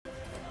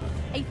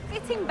A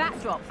fitting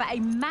backdrop for a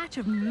match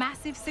of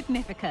massive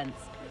significance.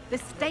 The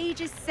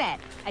stage is set,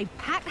 a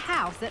packed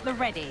house at the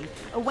ready,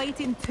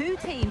 awaiting two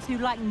teams who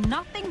like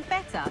nothing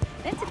better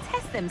than to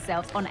test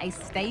themselves on a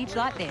stage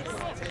like this.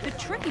 The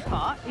tricky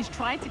part is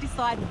trying to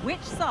decide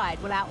which side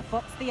will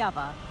outfox the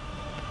other.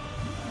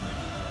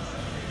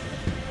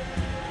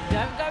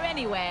 Don't go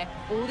anywhere,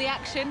 all the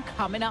action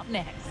coming up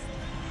next.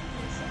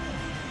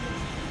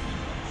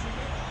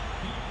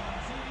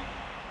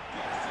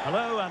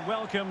 Hello and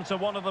welcome to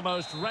one of the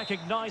most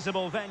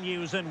recognisable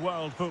venues in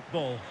world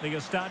football, the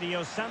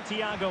Estadio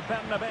Santiago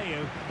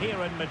Bernabeu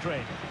here in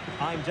Madrid.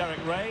 I'm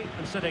Derek Ray,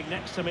 and sitting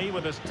next to me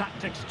with his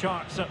tactics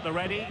charts at the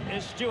ready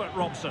is Stuart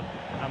Robson.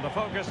 And the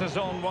focus is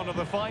on one of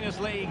the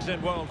finest leagues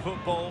in world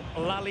football,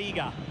 La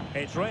Liga.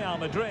 It's Real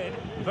Madrid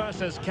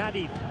versus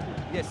Cádiz.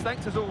 Yes,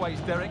 thanks as always,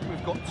 Derek.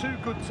 We've got two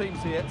good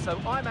teams here,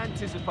 so I'm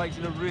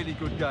anticipating a really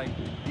good game.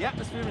 The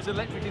atmosphere is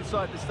electric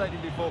inside the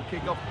stadium before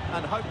kick-off,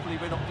 and hopefully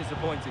we're not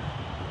disappointed.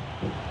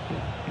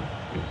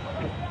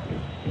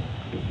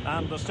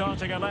 And the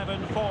starting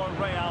 11 for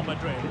Real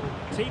Madrid.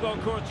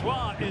 Thibaut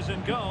Courtois is in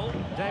goal.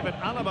 David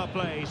Alaba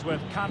plays with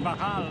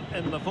Carvajal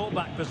in the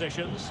fullback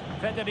positions.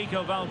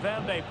 Federico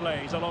Valverde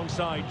plays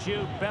alongside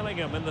Jude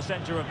Bellingham in the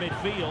centre of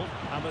midfield.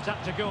 And the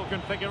tactical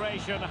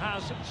configuration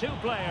has two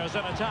players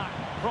in attack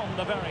from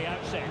the very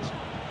outset.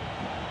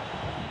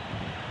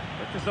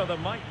 Looked as though there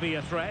might be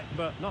a threat,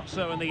 but not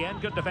so in the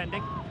end. Good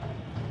defending.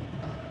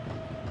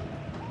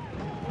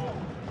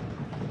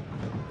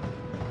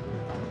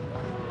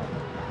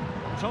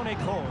 Toni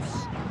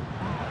Kroos.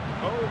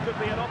 Oh, could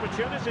be an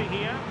opportunity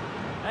here.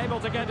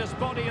 Able to get his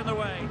body in the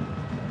way.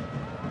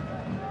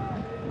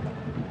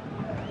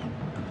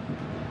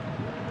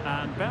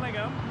 And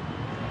Bellingham.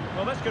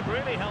 Well, this could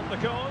really help the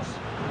cause.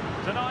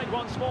 Denied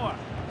once more.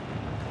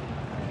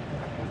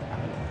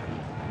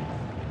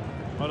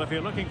 Well, if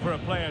you're looking for a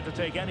player to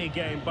take any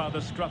game by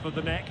the scruff of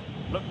the neck,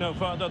 look no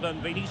further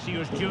than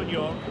Vinicius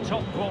Junior,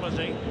 top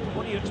quality.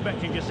 What are you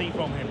expecting to see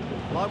from him?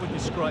 I would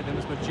describe him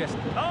as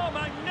majestic. Oh,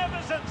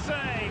 magnificent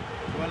save!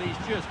 Well, he's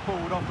just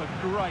pulled off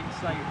a great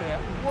save there.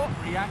 What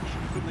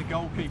reaction from the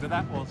goalkeeper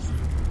that was.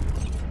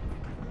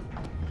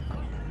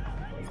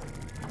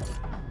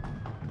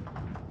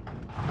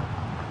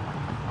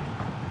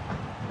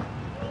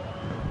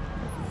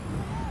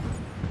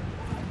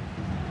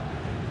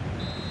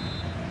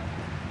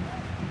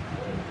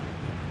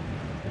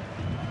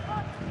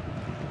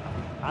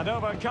 And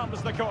over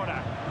comes the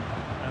corner.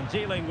 And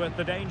dealing with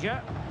the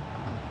danger.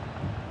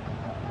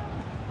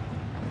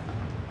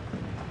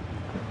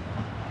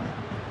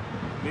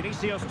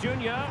 Vinicius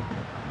Junior.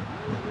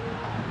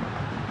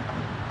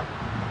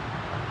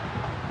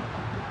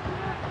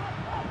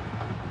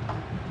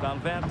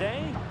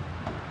 Valverde.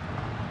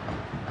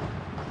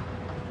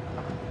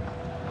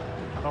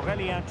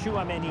 Aurélien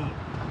Tchouameni.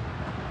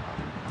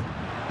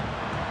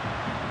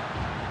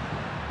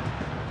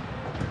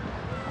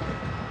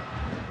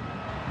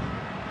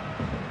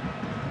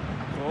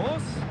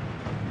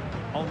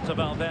 On to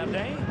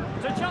Valverde,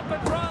 to jump in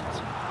front,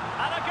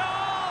 and a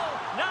goal!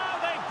 Now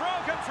they've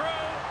broken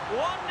through,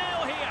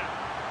 1-0 here.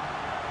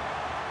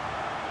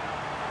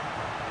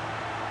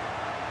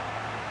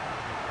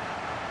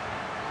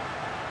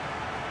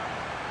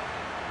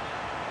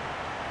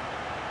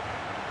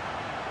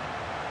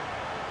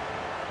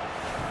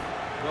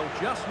 Well,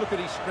 just look at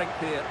his strength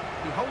here.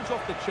 He holds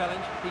off the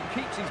challenge, he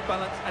keeps his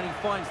balance, and he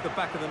finds the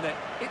back of the net.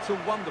 It's a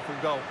wonderful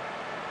goal.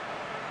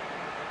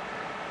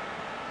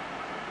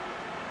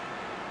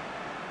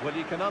 Well,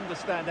 you can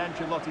understand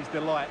Ancelotti's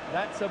delight.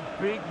 That's a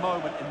big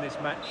moment in this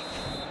match.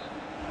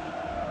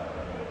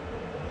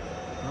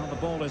 Well, the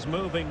ball is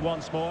moving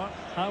once more.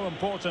 How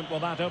important will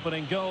that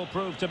opening goal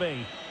prove to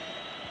be?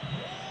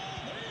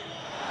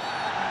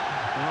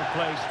 Well,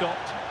 play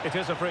stopped. It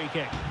is a free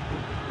kick.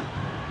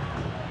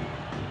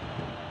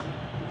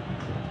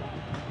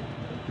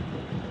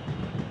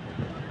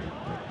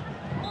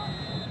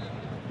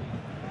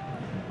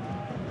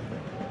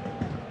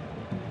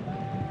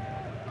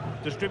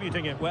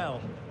 Distributing it well.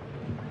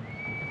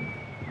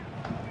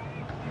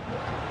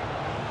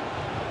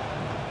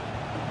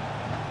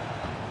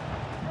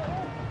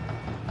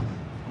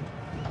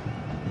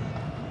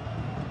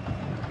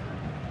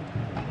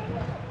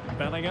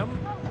 Bellingham.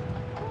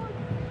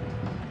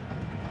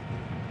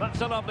 That's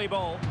a lovely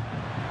ball.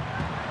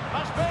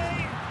 Must be!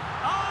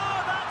 Oh,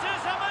 that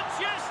is a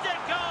majestic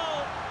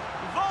goal!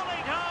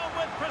 Volleyed home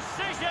with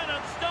precision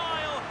and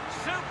style.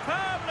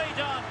 Superbly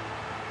done.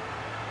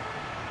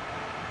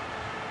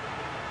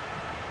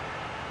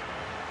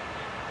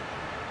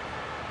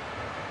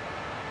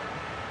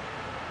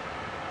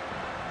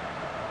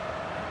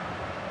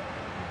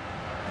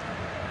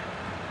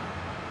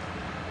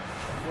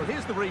 Well,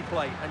 here's the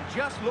replay, and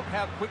just look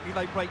how quickly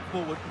they break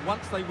forward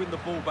once they win the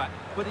ball back.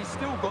 But he's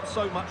still got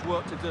so much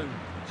work to do.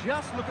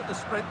 Just look at the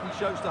strength he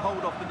shows to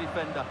hold off the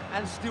defender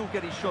and still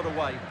get his shot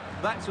away.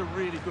 That's a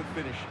really good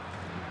finish.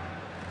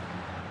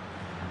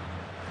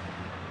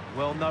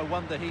 Well, no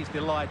wonder he's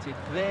delighted.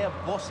 They're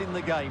bossing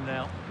the game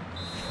now.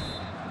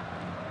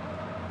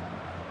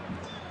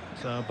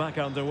 So back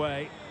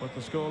underway with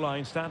the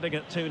scoreline standing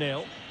at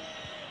 2-0.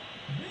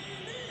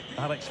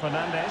 Alex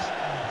Fernandez.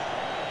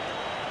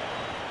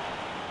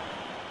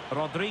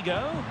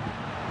 Rodrigo.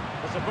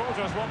 The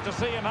supporters want to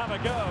see him have a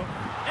go.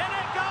 In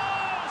it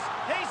goes!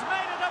 He's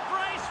made it a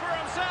brace for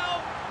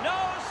himself. No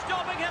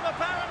stopping him,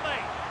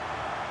 apparently.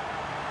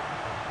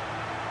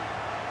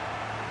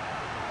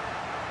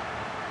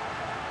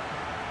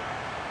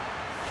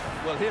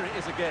 Well, here it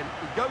is again.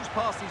 He goes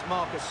past his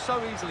marker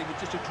so easily with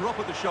just a drop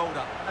of the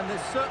shoulder, and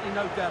there's certainly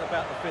no doubt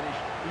about the finish.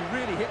 He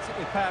really hits it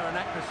with power and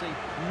accuracy.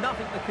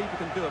 Nothing the keeper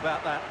can do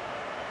about that.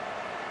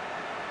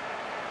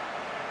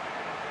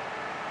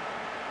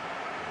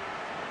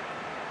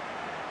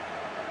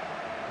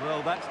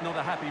 Well, that's not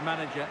a happy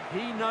manager.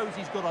 He knows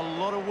he's got a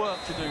lot of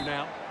work to do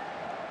now.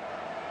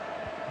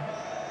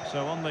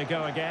 So on they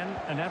go again,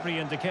 and every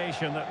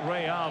indication that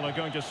Real are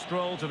going to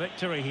stroll to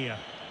victory here.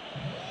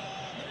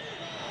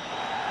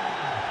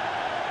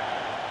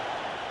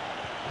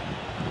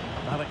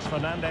 Alex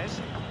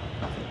Fernandez.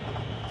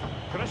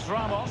 Chris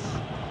Ramos.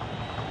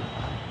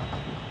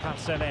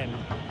 Carcelen.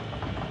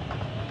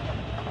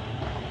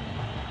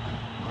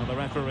 Well, the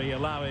referee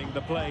allowing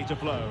the play to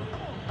flow.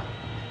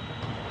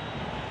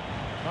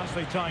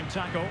 Nicely timed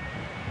tackle.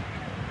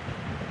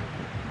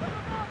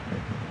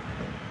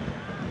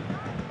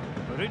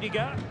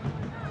 Rudiger.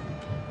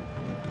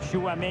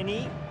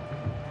 Tchouaméni.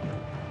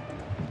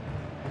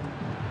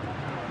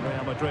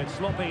 Real Madrid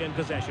sloppy in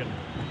possession.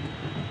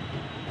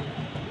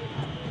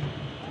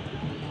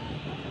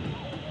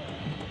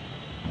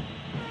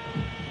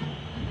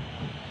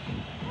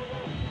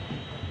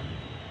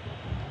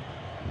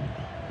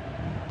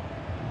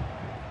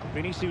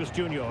 Vinicius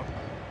Junior.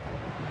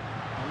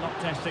 Not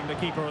testing the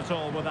keeper at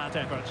all with that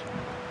effort.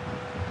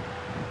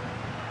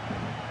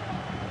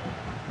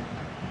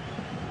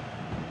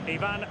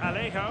 Ivan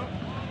Alejo.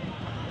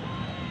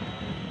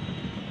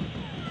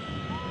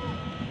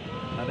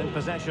 And in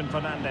possession,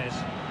 Fernandez.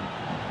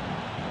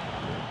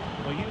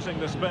 Well, using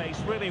the space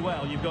really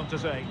well, you've got to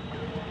say.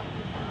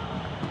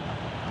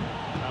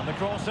 And the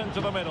cross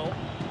into the middle.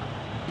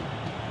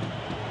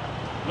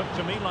 Looked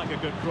to me like a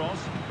good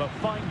cross, but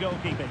fine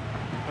goalkeeping.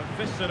 But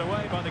fisted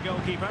away by the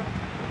goalkeeper.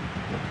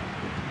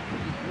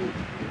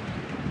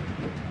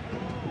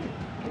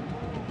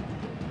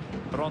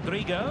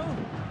 Rodrigo.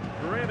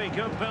 Really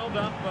good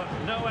build-up, but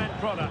no end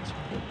product.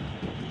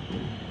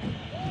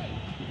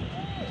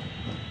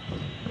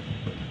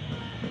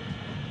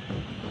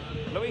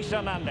 Luis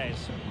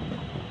Hernandez.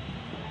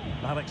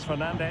 Alex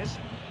Fernandez.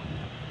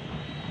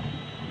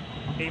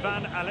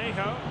 Ivan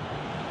Alejo.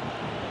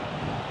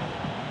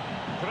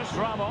 Chris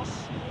Ramos.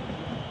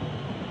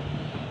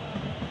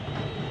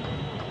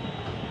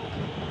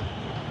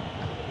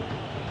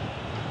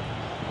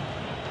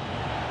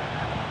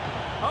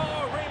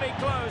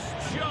 Close,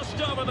 just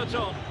over the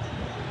top.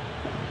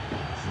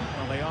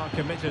 Well, they are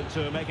committed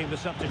to making the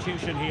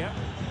substitution here.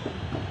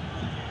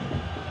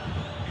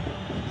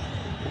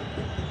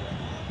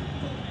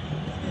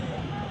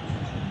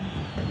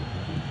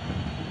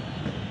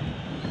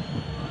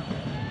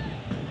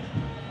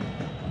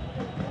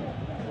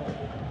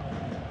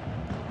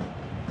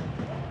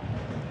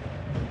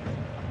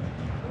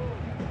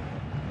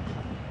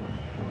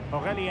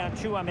 Aurélien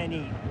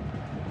Tchouaméni.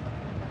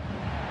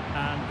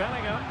 And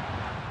Bellingham.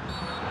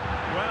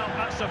 Well,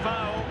 that's a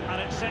foul, and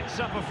it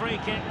sets up a free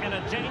kick in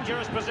a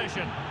dangerous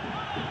position.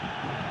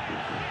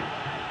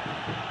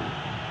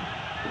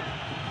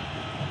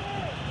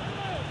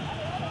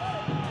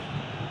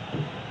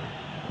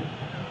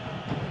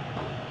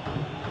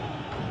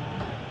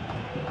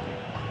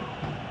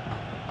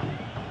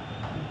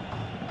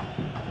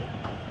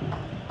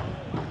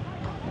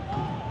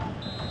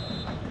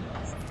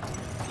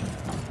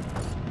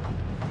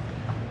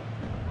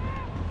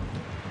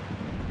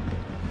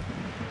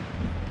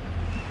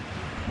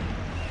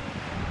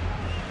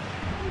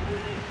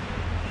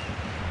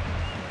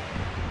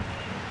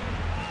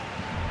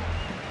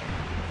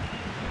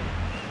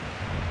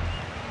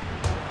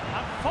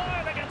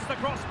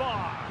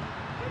 Crossbar.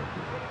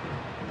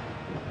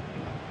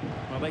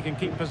 Well, they can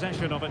keep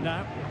possession of it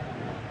now.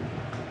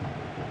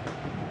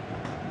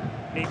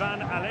 Ivan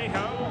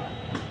Alejo.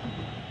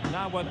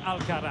 Now with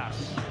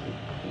Alcaraz.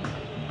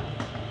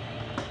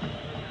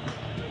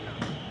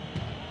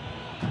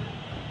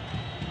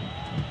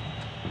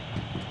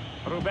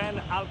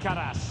 Ruben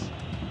Alcaraz.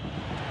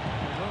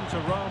 Room to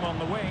roam on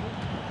the wing.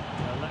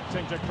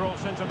 Electing to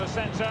cross into the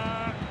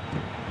centre.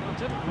 Well,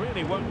 didn't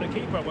really work the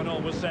keeper when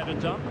all was said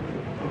and done.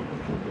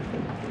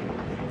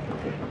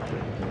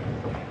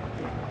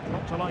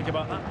 What to like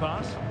about that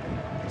pass.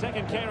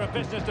 Taking care of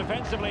business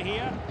defensively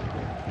here.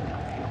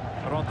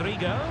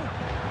 Rodrigo.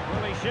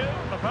 Will he shoot?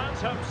 The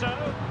fans hope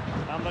so.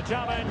 And the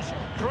challenge,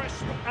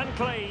 crisp and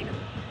clean.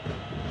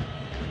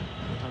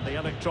 And the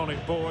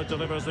electronic board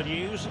delivers the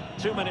news.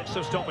 2 minutes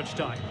of stoppage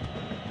time.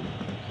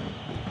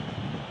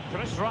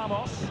 Chris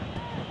Ramos.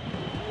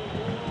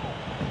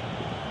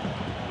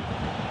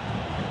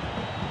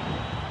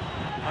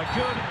 A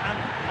good,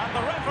 and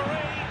the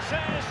referee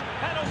says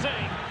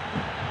penalty.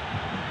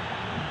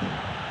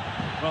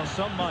 Well,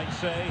 some might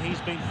say he's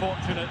been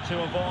fortunate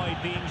to avoid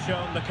being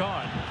shown the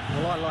card.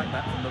 Well, I like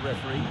that from the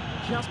referee.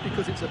 Just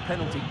because it's a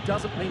penalty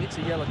doesn't mean it's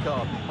a yellow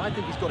card. I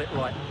think he's got it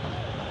right.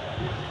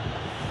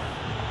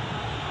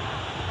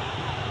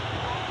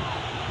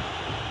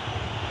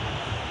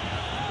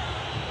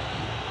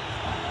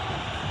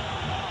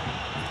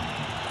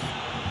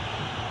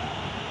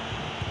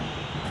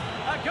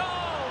 A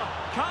goal!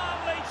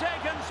 Calmly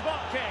taken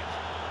spot kick.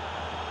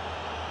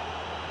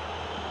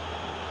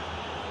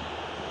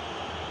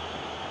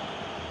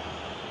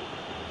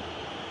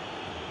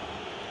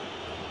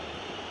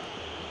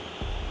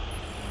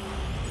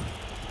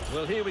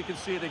 Well, here we can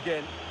see it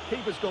again.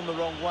 Keeper's gone the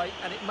wrong way,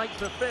 and it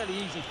makes a fairly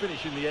easy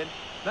finish in the end.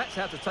 That's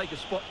how to take a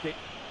spot kick.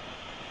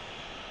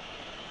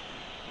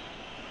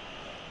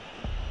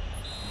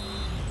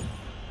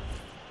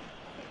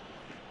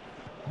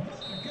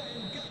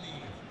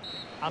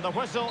 And the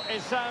whistle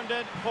is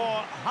sounded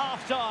for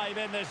half-time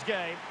in this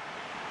game.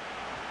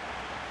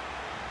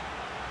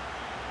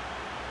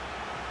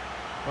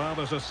 Well,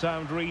 there's a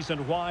sound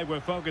reason why we're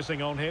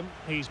focusing on him.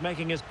 He's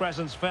making his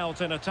presence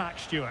felt in attack,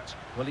 Stuart.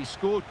 Well, he's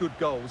scored good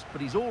goals,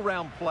 but his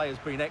all-round play has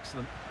been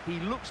excellent. He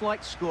looks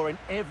like scoring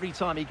every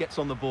time he gets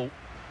on the ball.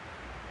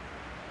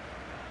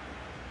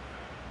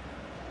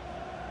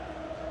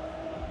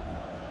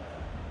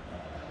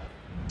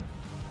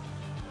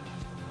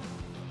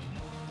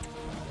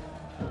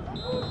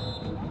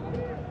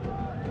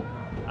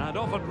 And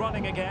off and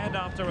running again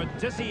after a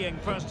dizzying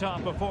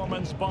first-half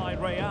performance by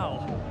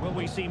Real. Will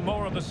we see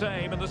more of the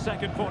same in the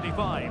second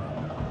 45?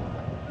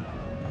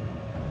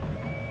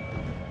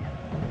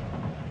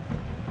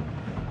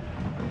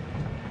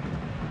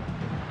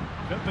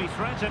 Could be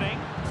threatening.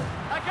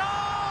 A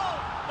goal!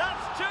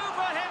 That's two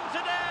for him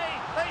today!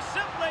 They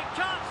simply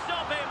can't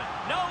stop him!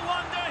 No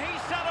wonder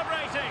he's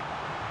celebrating!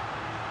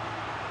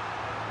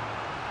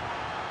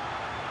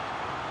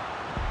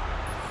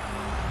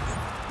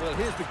 Well,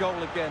 here's the goal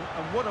again,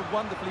 and what a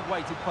wonderfully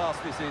weighted pass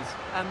this is.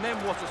 And then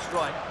what a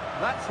strike.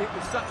 That's hit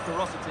with such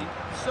ferocity.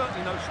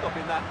 Certainly no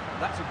stopping that.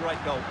 That's a great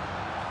goal.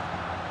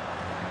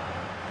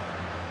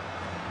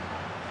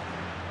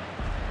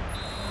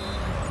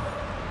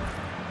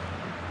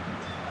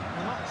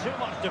 Not too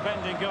much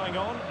defending going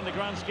on in the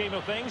grand scheme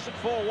of things.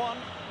 4-1.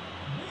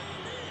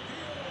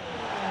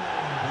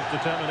 His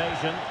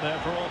determination there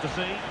for all to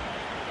see.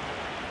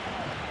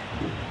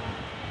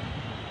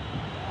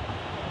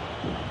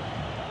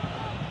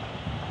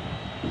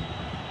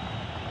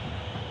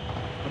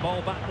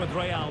 Ball back with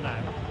Real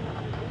now.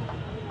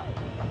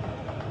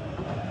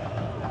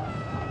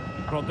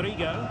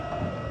 Rodrigo.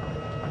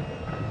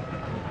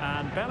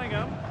 And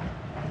Bellingham.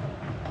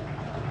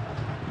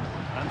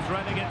 And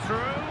threading it through.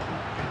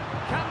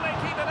 Can they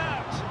keep it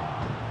out?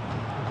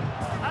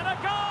 And a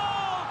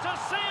goal to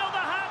seal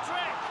the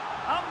hat-trick!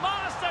 A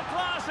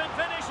masterclass in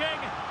finishing.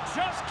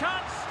 Just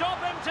can't stop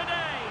him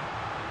today.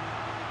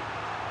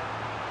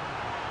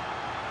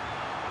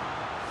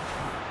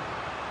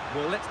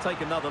 Well, let's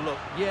take another look.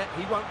 Yeah,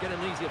 he won't get an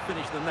easier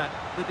finish than that.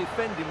 The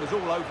defending was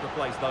all over the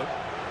place, though.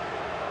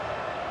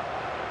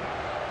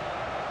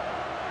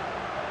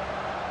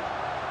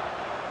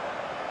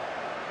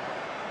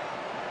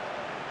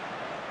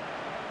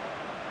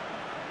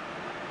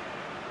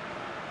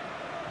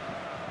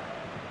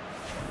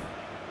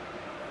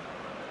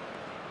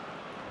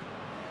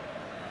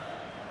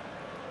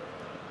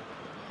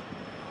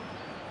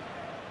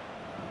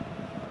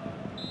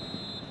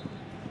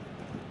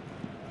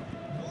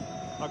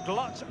 A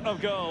glut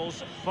of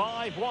goals,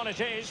 5-1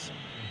 it is.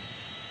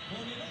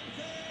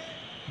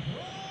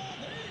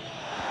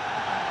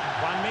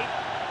 Juanmi.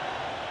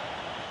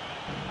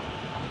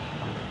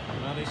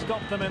 Well, he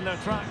stopped them in their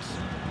tracks.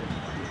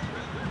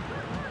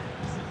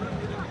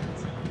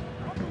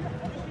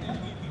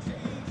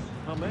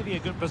 Well, maybe a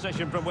good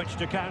position from which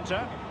to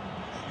counter.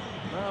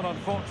 Well,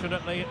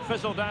 unfortunately, it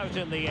fizzled out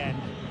in the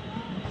end.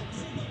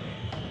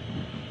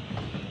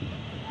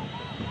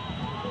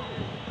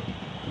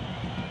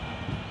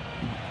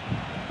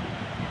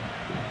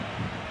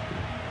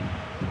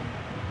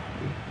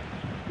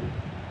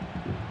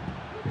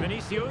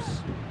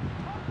 Vinicius,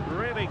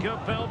 really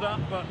good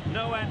build-up, but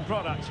no end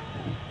product.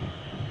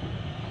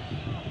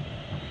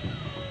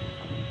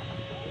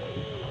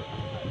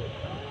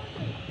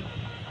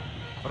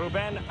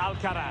 Ruben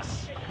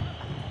Alcaraz.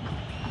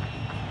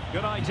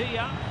 Good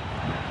idea.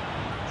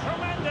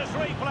 Tremendous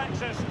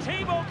reflexes,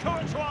 Thibaut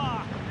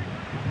Courtois.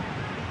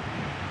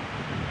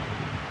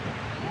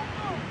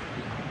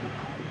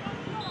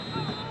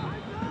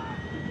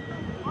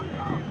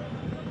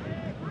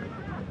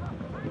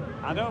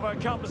 And over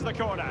comes the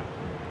corner.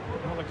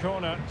 Well, the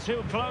corner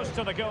too close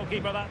to the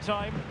goalkeeper that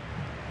time.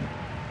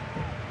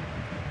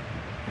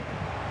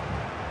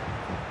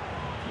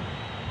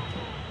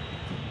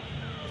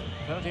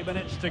 "30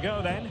 minutes to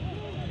go then."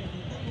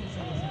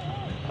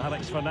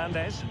 Alex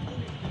Fernandez.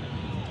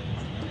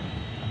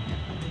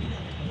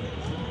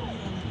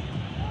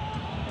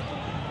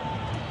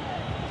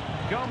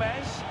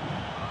 Gomez.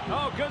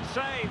 Oh, good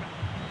save.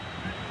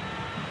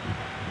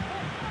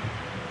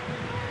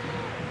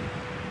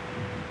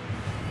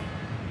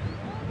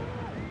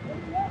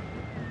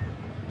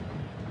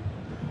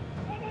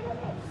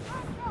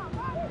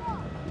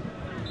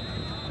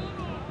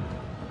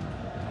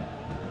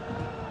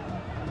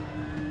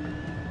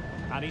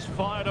 And he's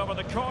fired over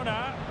the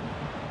corner.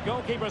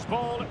 Goalkeeper's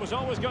ball, it was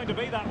always going to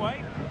be that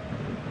way.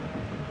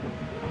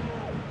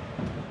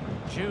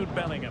 Jude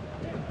Bellingham.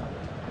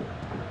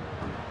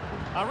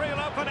 A real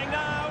opening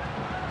now.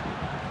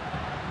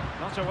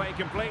 Not away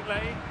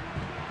completely.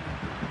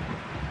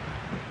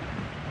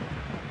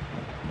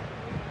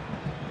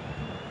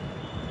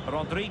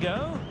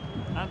 Rodrigo.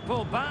 And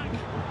pulled back.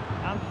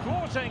 And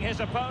thwarting his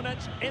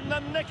opponent in the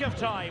nick of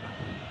time.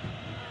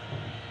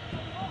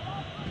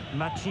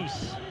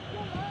 Matisse.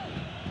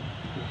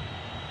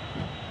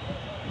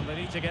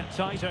 They need to get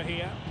tighter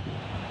here.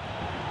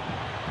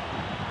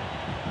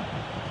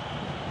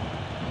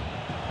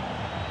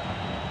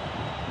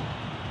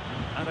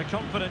 And a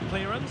confident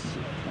clearance.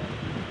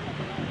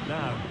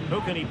 Now,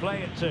 who can he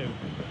play it to?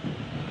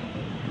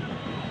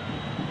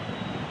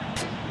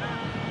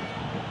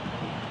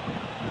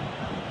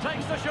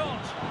 Takes the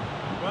shot.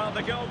 Well,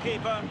 the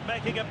goalkeeper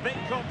making a big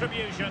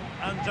contribution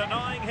and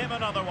denying him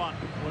another one.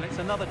 Well, it's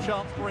another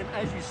chance for him.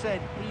 As you said,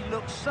 he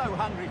looks so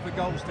hungry for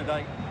goals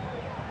today.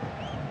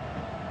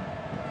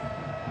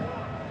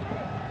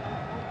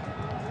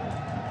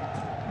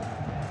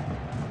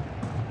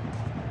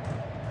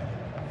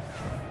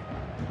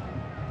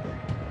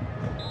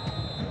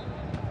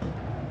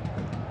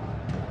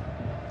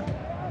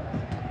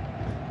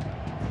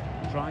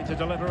 Trying to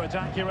deliver it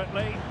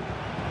accurately.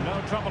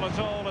 No trouble at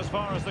all as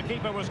far as the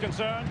keeper was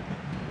concerned.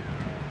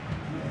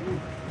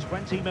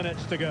 20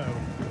 minutes to go.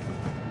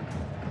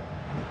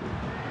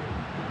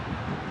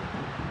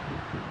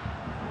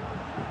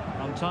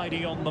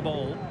 Untidy on the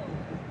ball.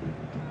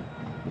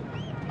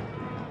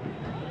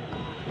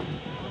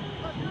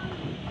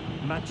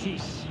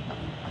 Matisse.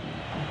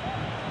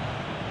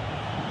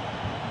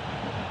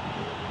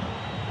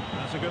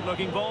 That's a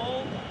good-looking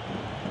ball.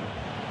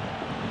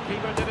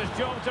 Keeper did his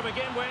job to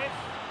begin with.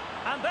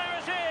 And there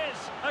it is,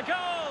 a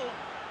goal!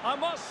 I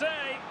must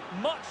say,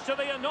 much to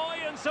the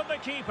annoyance of the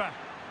keeper.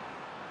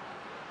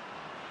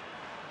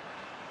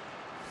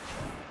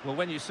 Well,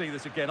 when you see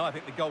this again, I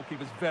think the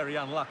goalkeeper's very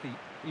unlucky.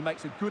 He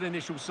makes a good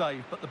initial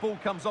save, but the ball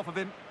comes off of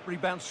him,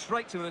 rebounds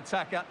straight to an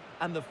attacker,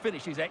 and the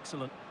finish is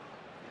excellent.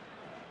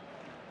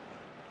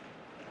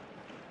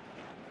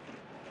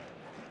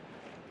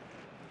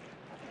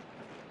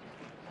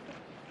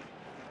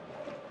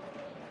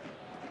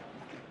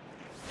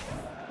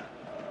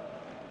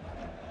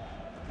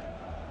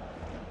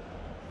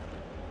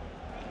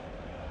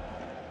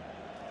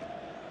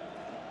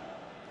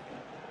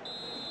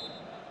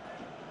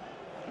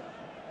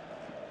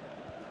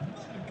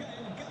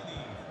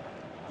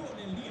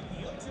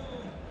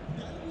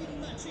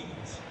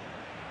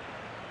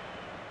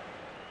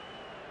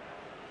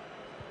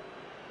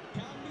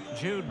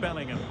 Jude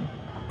Bellingham.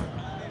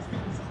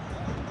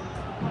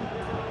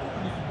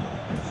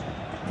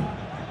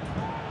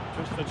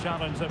 Just the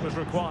challenge that was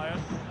required.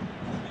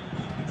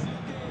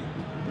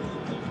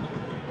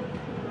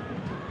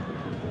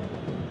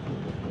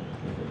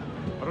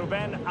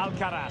 Ruben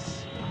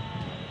Alcaraz.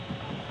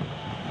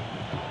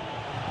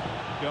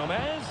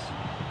 Gomez.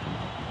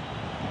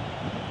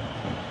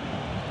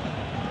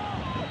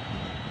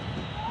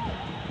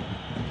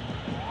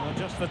 Well,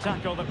 just the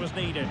tackle that was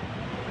needed.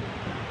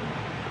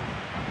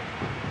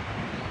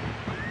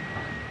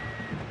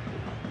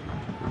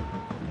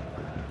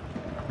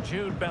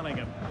 Jude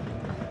Bellingham.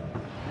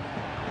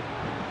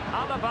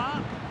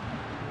 Alaba.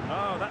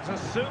 Oh, that's a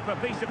super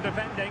piece of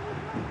defending.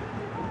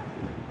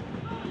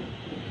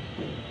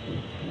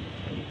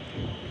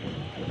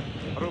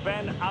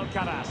 Ruben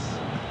Alcaraz.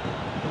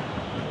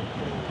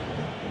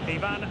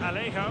 Ivan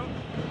Alejo.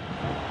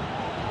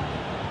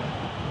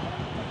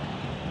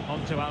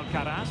 On to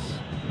Alcaraz.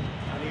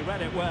 And he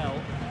read it well.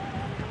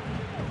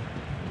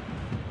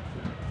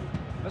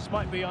 This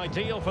might be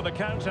ideal for the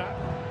counter.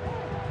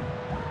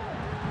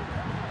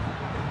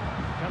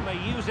 Can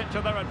they use it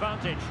to their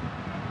advantage?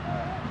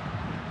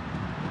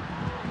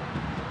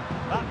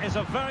 That is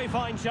a very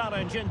fine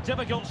challenge in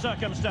difficult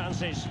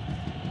circumstances.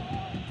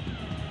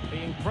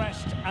 Being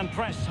pressed and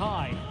pressed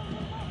high.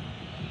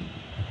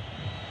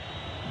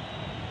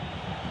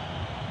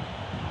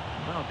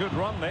 Well, good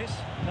run this.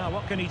 Now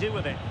what can he do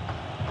with it?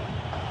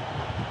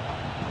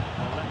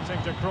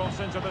 Electing to cross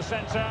into the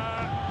centre.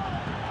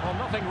 Well,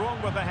 nothing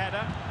wrong with the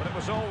header, but it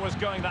was always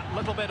going that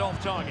little bit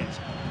off target.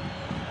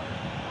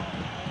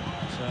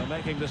 So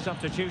making the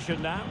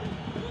substitution now.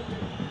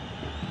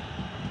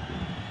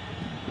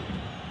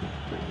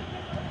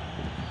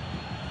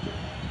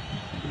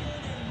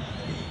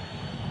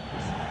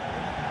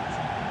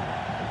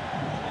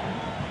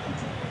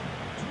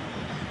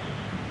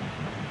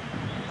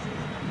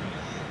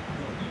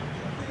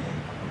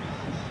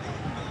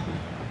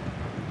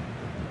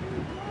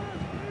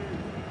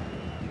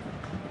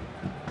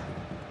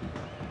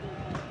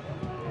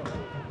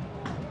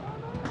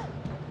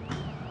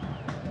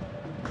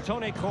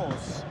 Toni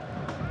Kroos.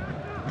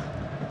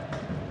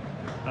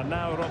 And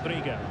now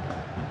Rodrigo.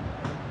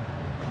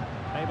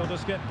 Able to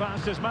skip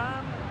past his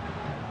man.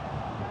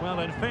 Well,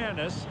 in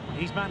fairness,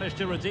 he's managed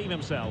to redeem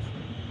himself.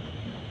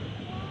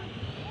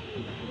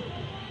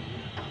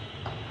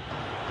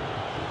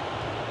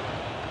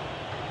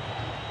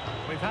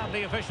 We've had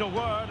the official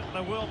word.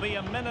 There will be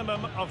a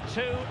minimum of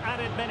 2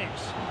 added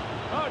minutes.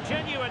 Oh,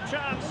 genuine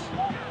chance.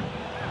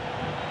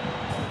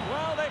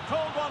 Well, they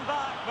pulled one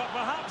back, but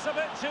perhaps a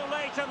bit too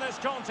late in this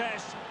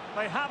contest.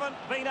 They haven't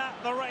been at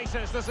the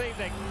races this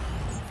evening.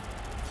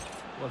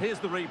 Well, here's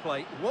the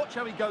replay. Watch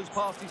how he goes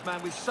past his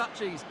man with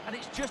such ease, and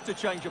it's just a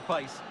change of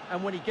pace.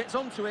 And when he gets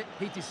onto it,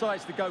 he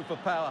decides to go for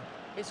power.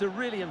 It's a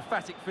really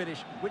emphatic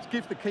finish, which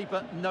gives the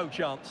keeper no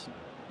chance.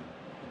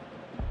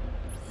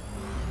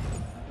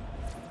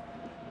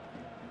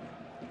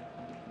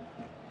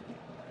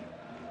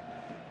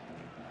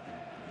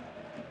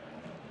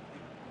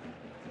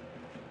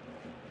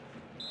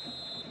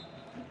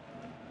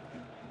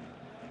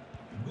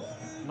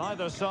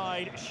 Neither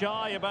side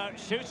shy about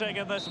shooting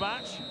in this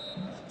match.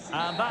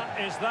 And that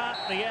is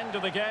the end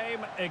of the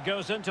game. It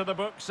goes into the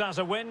books as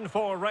a win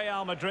for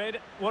Real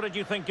Madrid. What did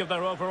you think of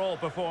their overall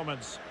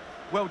performance?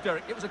 Well,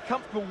 Derek, it was a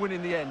comfortable win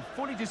in the end.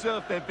 Fully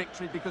deserved their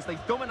victory because they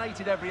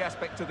dominated every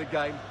aspect of the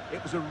game.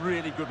 It was a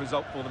really good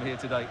result for them here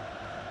today.